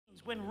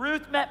When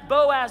Ruth met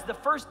Boaz, the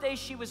first day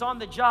she was on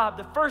the job,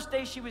 the first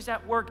day she was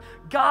at work,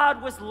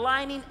 God was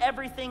lining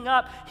everything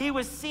up. He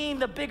was seeing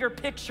the bigger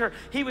picture.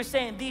 He was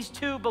saying these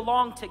two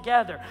belong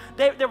together.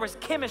 There was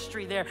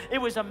chemistry there. It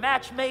was a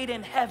match made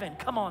in heaven.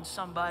 Come on,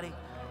 somebody.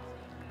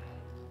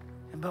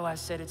 And Boaz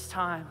said, it's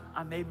time.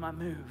 I made my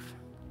move.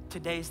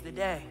 Today's the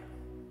day.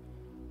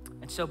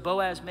 And so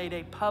Boaz made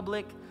a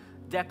public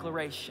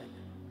declaration.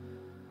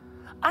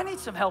 I need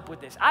some help with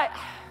this.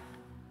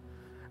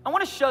 I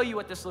want to show you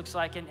what this looks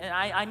like, and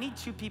I need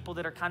two people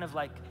that are kind of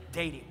like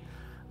dating.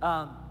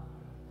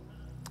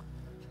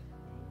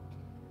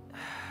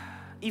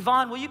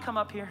 Yvonne, will you come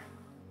up here?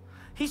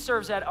 He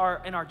serves in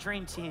our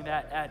dream team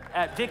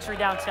at Victory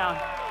Downtown.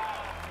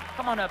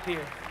 Come on up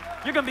here.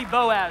 You're going to be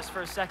Boaz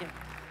for a second.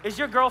 Is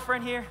your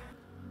girlfriend here?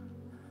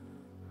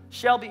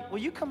 Shelby, will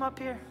you come up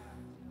here?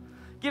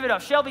 Give it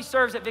up. Shelby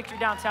serves at Victory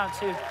Downtown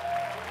too.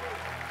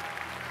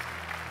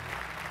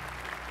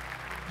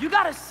 You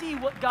got to see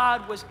what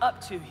God was up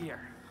to here.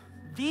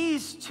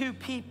 These two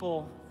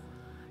people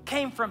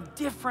came from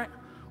different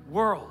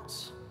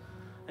worlds.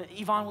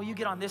 Yvonne, will you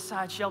get on this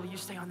side? Shelby, you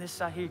stay on this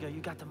side. Here you go.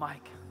 You got the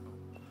mic.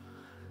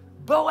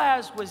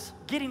 Boaz was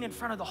getting in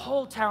front of the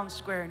whole town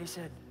square, and he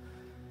said,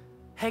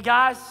 hey,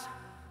 guys,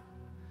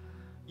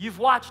 you've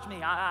watched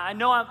me. I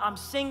know I'm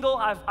single.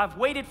 I've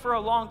waited for a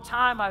long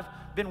time. I've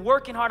been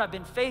working hard. I've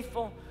been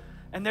faithful.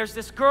 And there's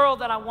this girl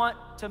that I want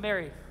to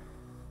marry.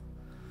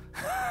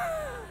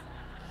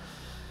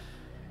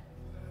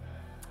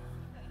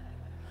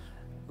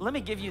 Let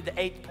me give you the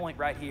 8th point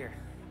right here.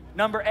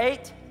 Number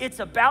 8, it's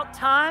about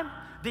time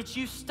that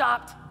you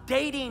stopped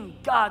dating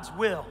God's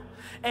will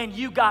and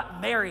you got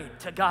married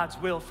to God's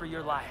will for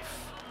your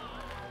life.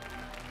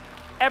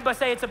 Everybody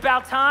say, it's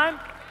about time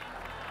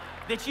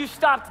that you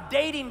stopped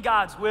dating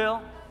God's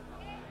will.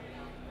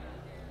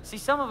 See,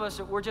 some of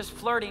us, we're just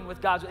flirting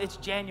with God's will. It's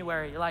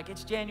January. You're like,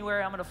 it's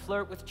January. I'm going to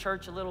flirt with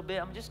church a little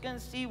bit. I'm just going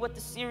to see what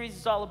the series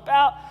is all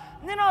about.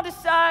 And then I'll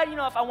decide,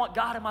 if I want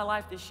God in my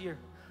life this year.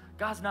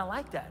 God's not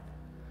like that.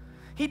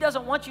 He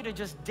doesn't want you to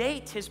just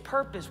date his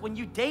purpose. When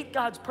you date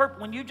God's purpose,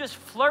 when you just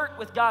flirt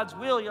with God's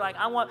will, you're like,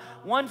 I want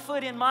one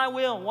foot in my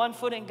will and one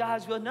foot in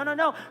God's will.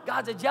 No.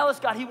 God's a jealous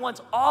God. He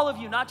wants all of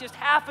you, not just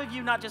half of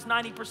you, not just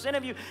 90%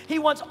 of you. He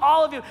wants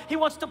all of you. He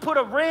wants to put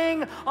a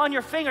ring on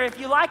your finger. If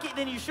you like it,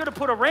 then you should have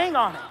put a ring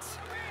on it.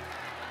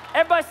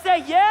 Everybody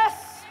say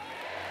yes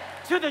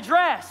to the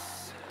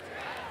dress.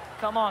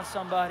 Come on,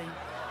 somebody.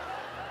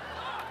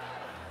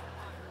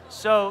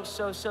 So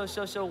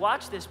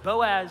watch this.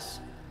 Boaz,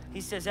 he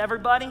says,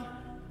 everybody,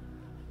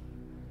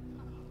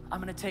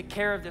 I'm going to take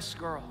care of this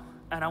girl,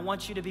 and I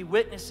want you to be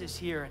witnesses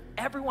here. And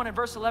everyone in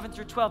verse 11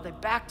 through 12, they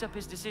backed up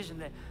his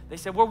decision. They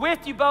said, we're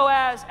with you,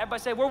 Boaz.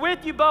 Everybody say, we're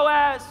with you,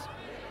 Boaz.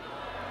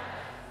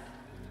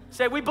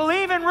 Say, we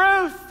believe in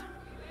Ruth.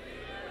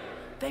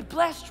 They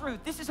blessed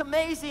Ruth. This is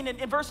amazing.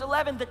 In verse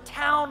 11, the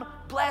town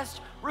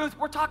blessed Ruth.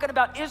 We're talking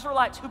about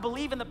Israelites who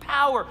believe in the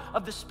power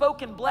of the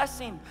spoken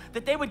blessing,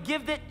 that they would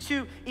give it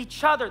to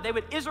each other.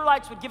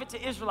 Israelites would give it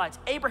to Israelites.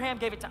 Abraham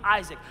gave it to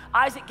Isaac.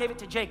 Isaac gave it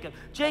to Jacob.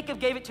 Jacob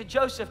gave it to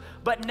Joseph.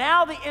 But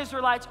now the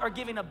Israelites are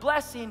giving a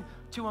blessing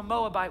to a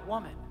Moabite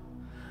woman.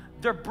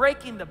 They're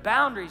breaking the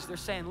boundaries. They're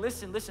saying,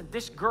 listen,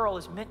 this girl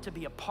is meant to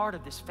be a part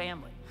of this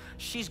family.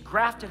 She's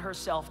grafted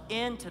herself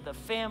into the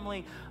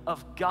family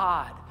of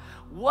God.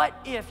 What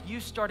if you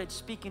started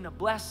speaking a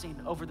blessing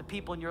over the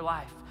people in your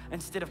life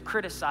instead of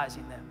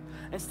criticizing them?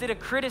 Instead of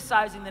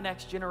criticizing the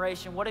next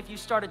generation, what if you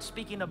started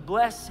speaking a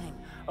blessing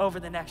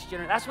over the next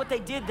generation? That's what they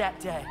did that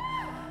day.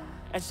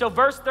 And so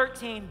verse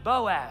 13,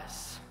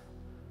 Boaz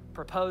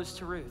proposed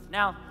to Ruth.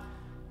 Now,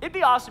 it'd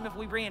be awesome if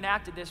we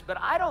reenacted this, but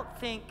I don't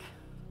think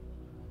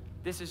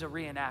this is a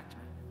reenactment.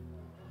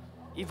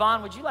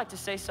 Yvonne, would you like to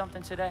say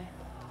something today?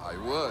 I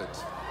would.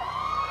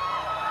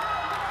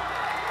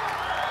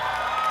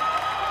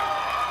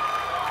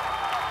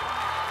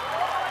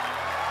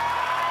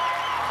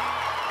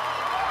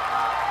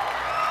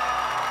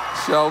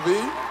 Shelby,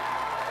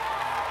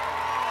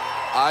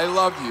 I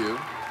love you,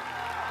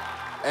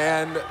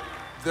 and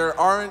there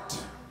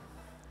aren't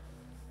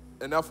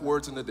enough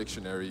words in the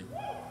dictionary,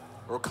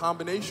 or a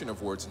combination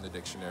of words in the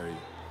dictionary,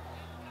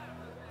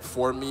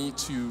 for me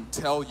to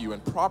tell you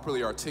and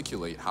properly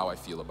articulate how I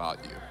feel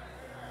about you.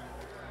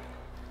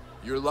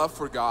 Your love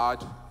for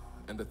God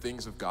and the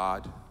things of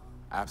God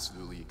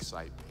absolutely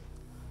excite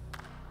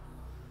me.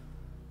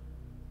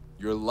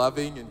 Your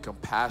loving and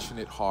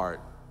compassionate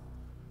heart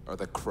are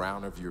the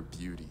crown of your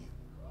beauty.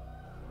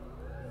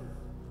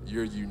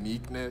 Your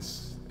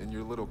uniqueness and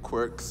your little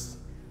quirks,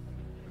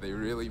 they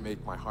really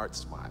make my heart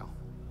smile.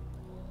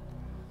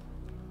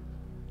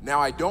 Now,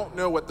 I don't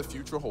know what the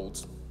future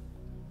holds,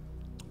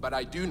 but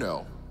I do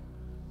know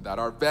that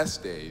our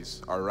best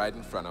days are right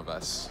in front of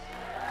us.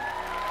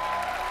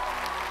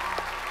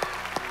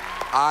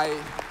 I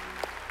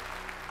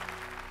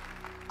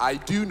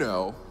do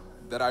know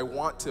that I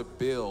want to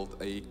build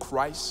a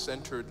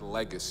Christ-centered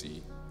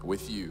legacy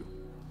with you,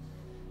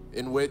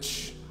 in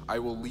which I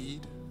will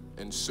lead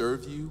and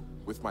serve you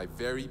with my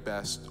very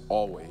best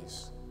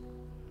always.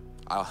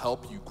 I'll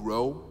help you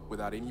grow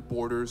without any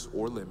borders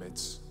or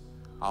limits.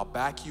 I'll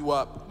back you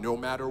up no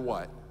matter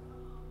what.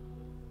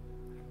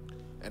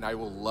 And I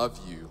will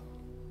love you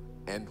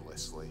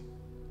endlessly.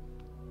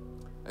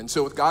 And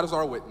so with God as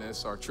our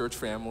witness, our church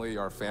family,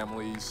 our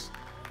families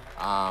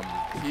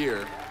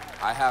here,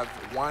 I have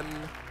one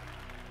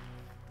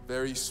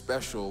very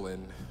special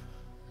and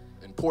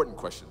important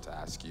question to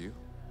ask you,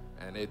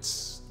 and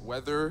it's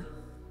whether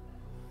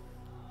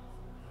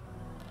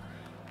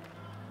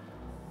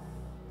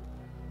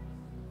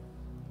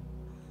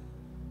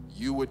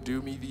you would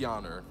do me the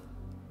honor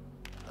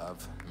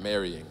of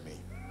marrying me.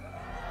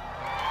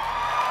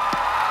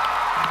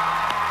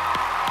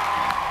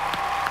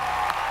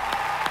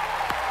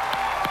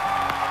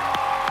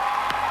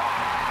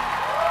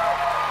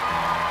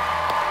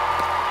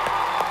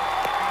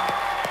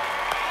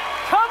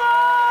 Come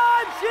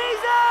on,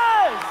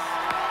 Jesus!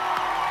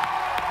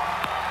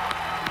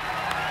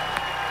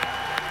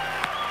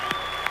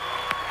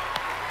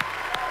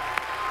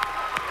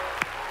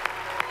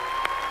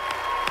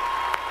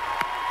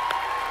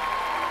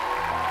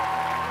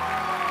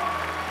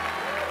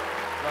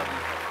 Love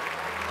you.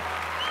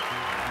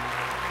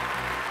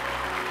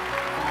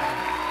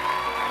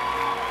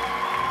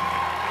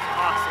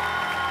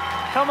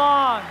 Awesome. Come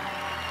on.